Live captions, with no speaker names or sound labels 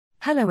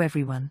Hello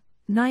everyone,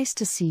 nice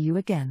to see you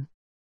again.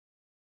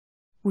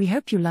 We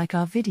hope you like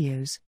our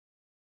videos.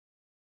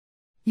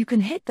 You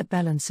can hit the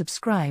bell and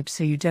subscribe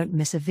so you don't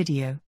miss a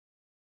video.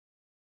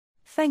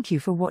 Thank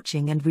you for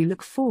watching and we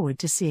look forward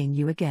to seeing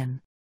you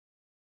again.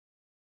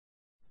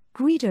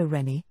 Guido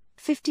Reni,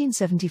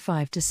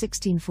 1575 to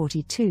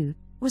 1642,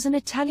 was an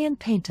Italian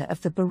painter of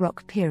the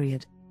Baroque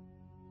period.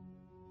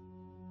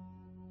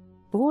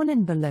 Born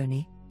in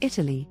Bologna,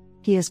 Italy,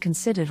 he is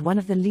considered one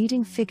of the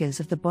leading figures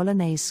of the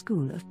Bolognese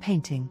School of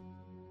painting.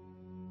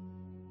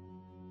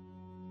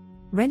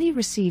 Reni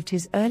received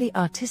his early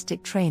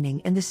artistic training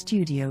in the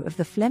studio of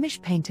the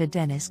Flemish painter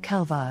Denis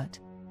Calvaert.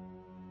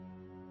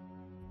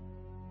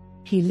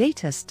 He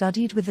later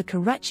studied with the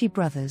Carracci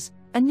brothers,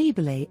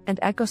 Annibale and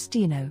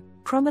Agostino,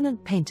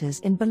 prominent painters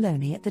in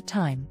Bologna at the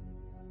time.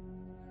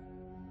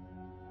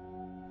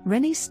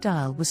 Reni's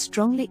style was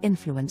strongly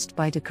influenced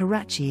by de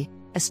Carracci,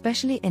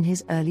 especially in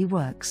his early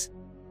works.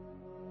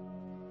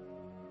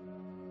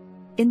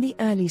 In the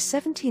early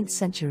 17th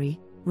century,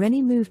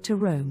 Reni moved to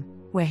Rome,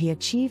 where he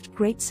achieved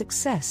great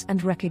success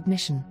and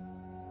recognition.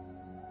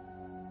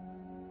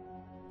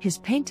 His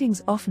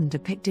paintings often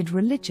depicted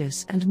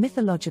religious and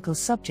mythological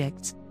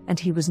subjects, and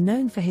he was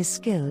known for his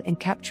skill in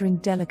capturing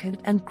delicate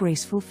and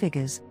graceful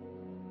figures.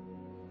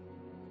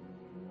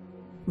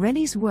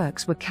 Reni's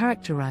works were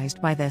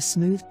characterized by their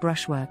smooth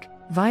brushwork,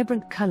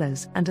 vibrant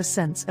colors, and a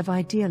sense of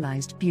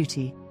idealized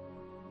beauty.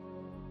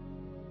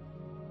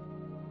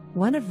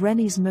 One of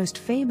Reni's most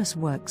famous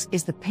works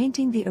is the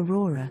painting The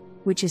Aurora,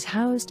 which is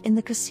housed in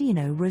the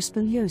Casino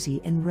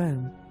Rospigliosi in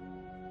Rome.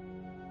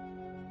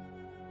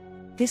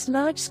 This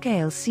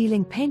large-scale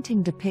ceiling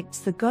painting depicts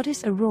the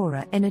goddess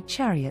Aurora in a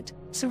chariot,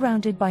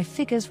 surrounded by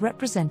figures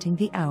representing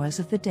the hours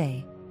of the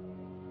day.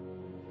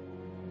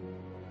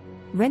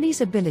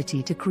 Reni's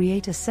ability to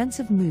create a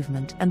sense of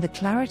movement and the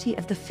clarity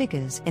of the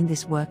figures in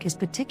this work is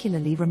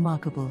particularly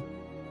remarkable.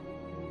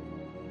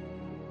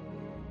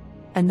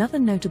 Another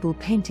notable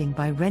painting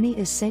by Reni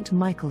is Saint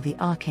Michael the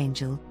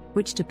Archangel,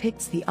 which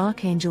depicts the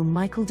Archangel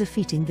Michael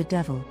defeating the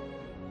devil.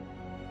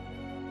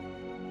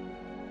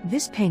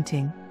 This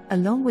painting,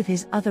 along with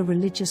his other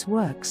religious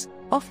works,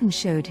 often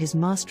showed his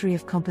mastery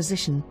of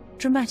composition,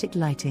 dramatic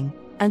lighting,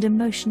 and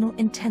emotional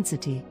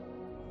intensity.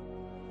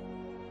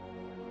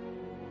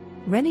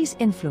 Reni's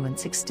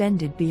influence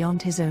extended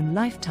beyond his own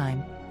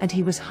lifetime, and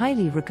he was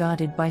highly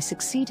regarded by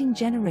succeeding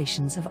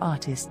generations of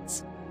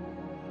artists.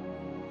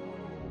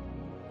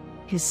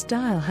 His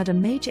style had a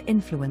major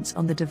influence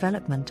on the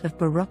development of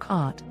Baroque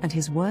art, and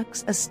his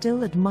works are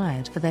still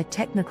admired for their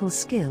technical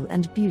skill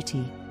and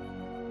beauty.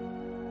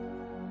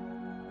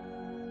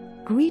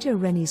 Guido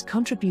Reni's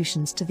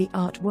contributions to the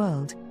art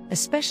world,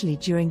 especially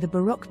during the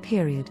Baroque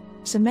period,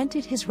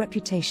 cemented his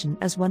reputation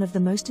as one of the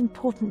most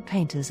important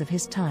painters of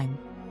his time.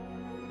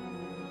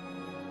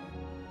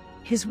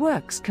 His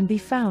works can be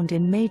found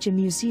in major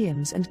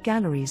museums and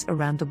galleries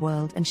around the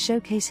world and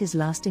showcase his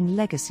lasting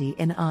legacy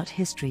in art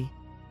history.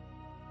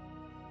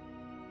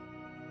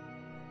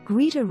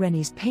 Guido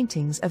Reni's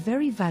paintings are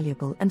very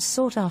valuable and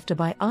sought after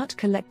by art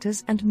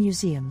collectors and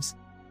museums.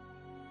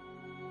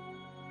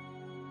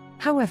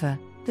 However,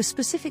 the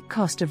specific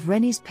cost of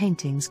Reni's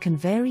paintings can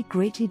vary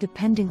greatly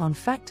depending on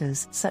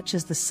factors such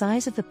as the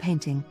size of the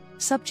painting,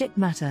 subject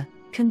matter,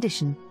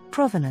 condition,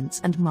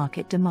 provenance, and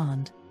market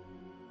demand.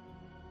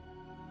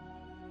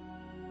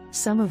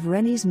 Some of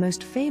Reni's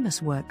most famous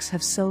works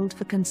have sold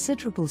for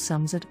considerable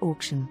sums at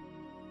auction.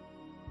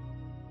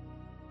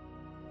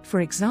 For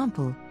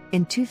example,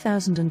 in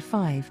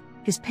 2005,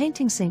 his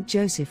painting Saint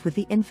Joseph with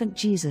the infant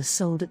Jesus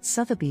sold at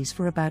Sotheby's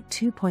for about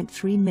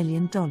 $2.3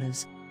 million.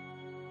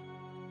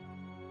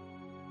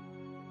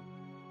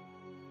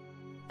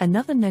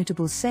 Another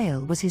notable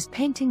sale was his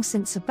painting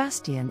Saint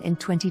Sebastian in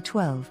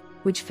 2012,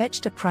 which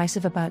fetched a price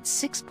of about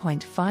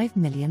 $6.5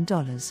 million.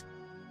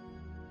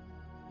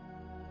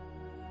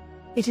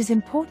 It is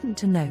important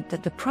to note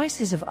that the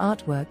prices of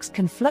artworks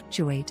can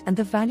fluctuate and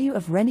the value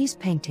of Reni's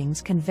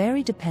paintings can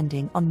vary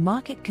depending on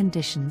market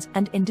conditions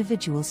and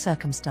individual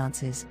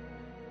circumstances.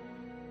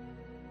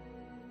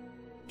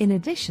 In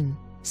addition,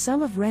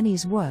 some of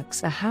Reni's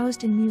works are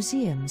housed in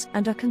museums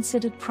and are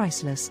considered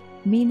priceless,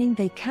 meaning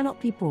they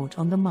cannot be bought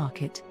on the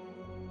market.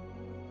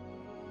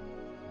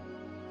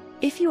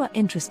 If you are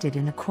interested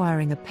in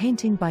acquiring a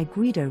painting by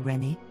Guido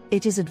Reni,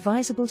 it is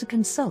advisable to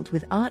consult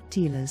with art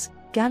dealers,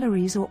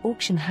 galleries or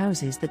auction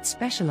houses that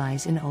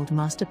specialize in old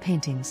master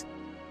paintings.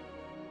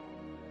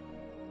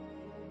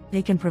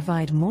 They can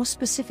provide more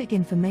specific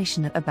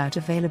information about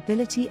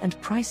availability and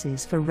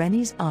prices for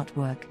Reni's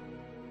artwork.